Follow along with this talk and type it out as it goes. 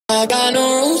I got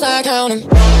no rules, I count 'em.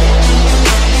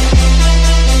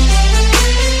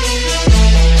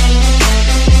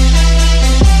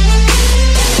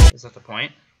 Is that the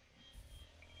point?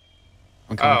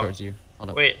 I'm coming towards you.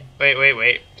 Hold up. Wait.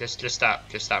 Just stop.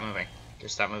 Just stop moving.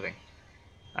 Just stop moving.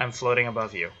 I'm floating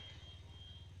above you.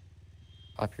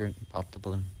 Pop the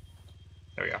balloon.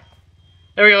 There we go.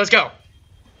 There we go, let's go!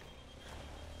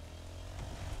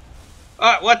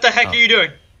 What the heck are you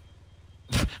doing?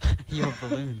 You have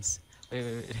balloons.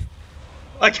 Wait.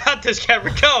 I got this,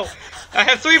 Cameron, go! I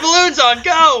have 3 balloons on,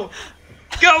 go!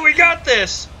 Go, we got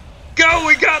this! Go,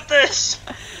 we got this!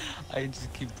 I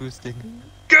just keep boosting.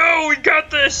 Go, we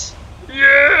got this!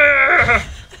 Yeah!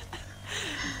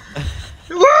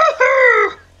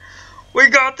 Woohoo! We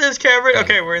got this, Cameron!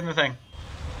 Okay, we're in the thing.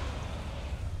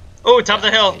 Oh, top of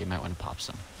the hill. Okay, you might want to pop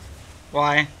some.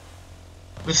 Why?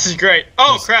 This is great.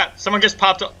 Oh crap! Someone just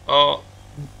popped. Oh,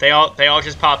 they all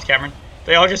just popped, Cameron.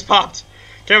 They all just popped.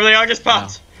 Cameron, they all just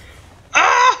popped. No.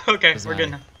 Ah! Okay, we're good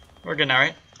now. We're good now,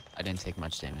 right? I didn't take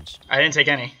much damage. I didn't take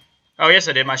any. Oh yes,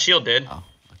 I did. My shield did. Oh,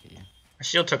 look at you. My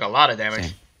shield took a lot of damage.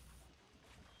 Same.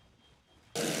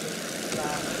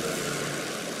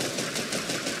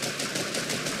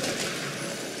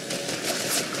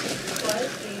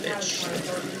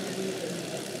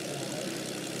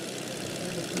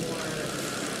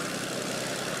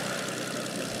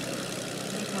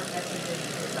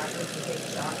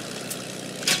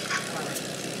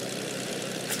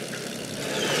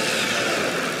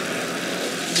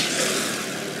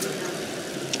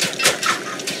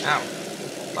 Ow.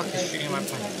 Fuck is shooting my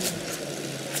plane.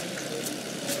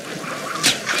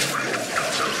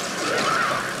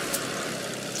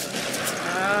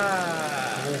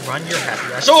 Oh, run your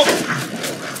happy ass. Oh!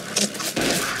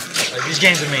 Like these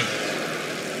games with me.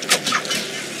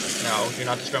 No, do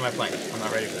not destroy my plane. I'm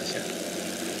not ready for this yet.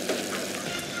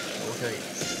 Okay.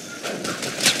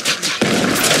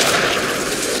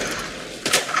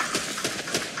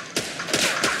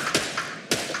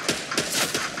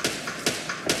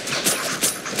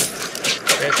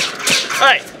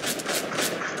 Alright.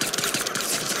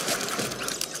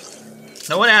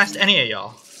 No one asked any of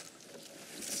y'all.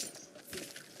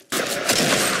 And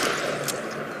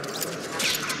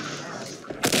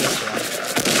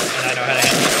I know how to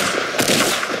handle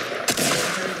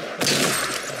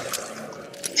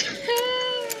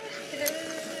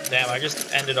it. Damn, I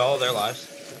just ended all their lives.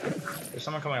 There's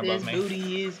someone coming above me. This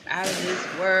booty is out of this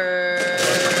world.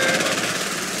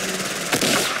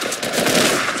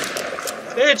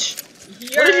 Bitch!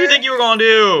 What did you think you were gonna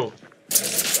do?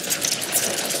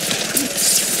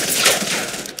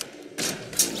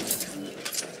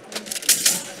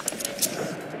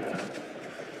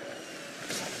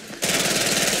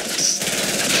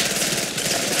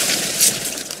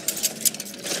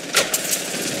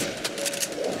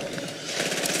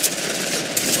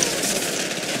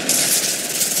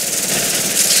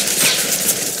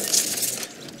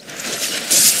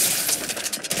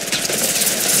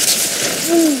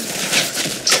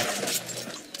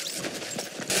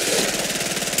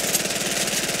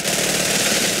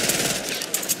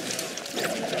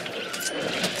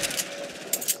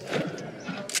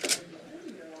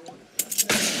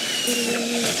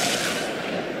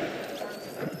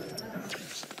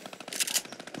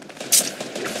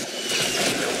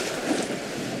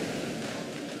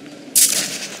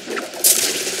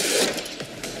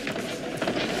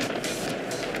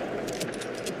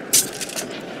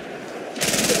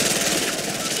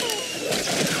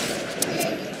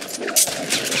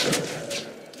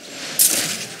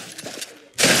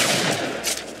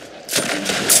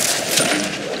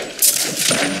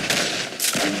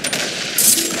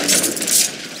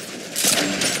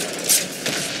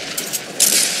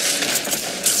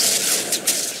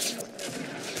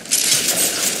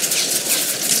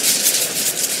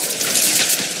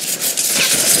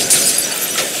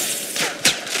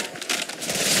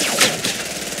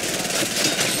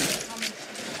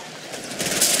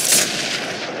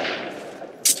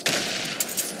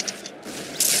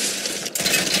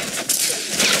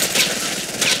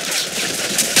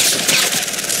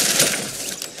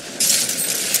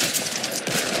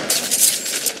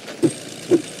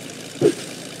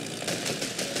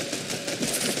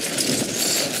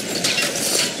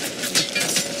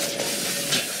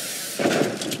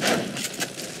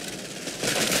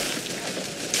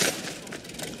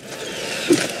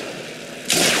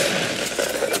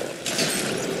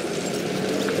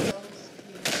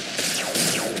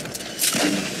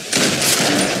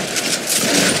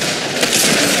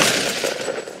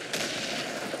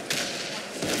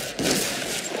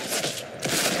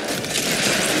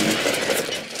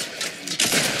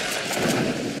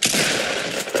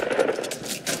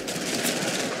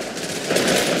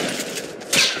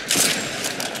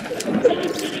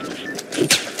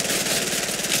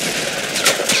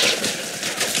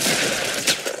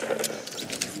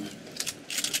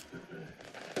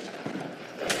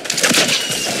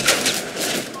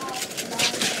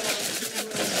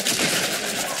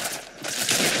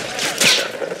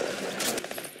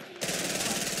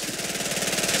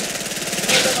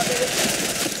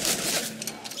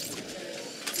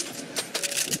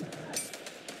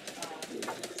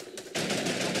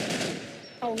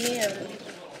 man.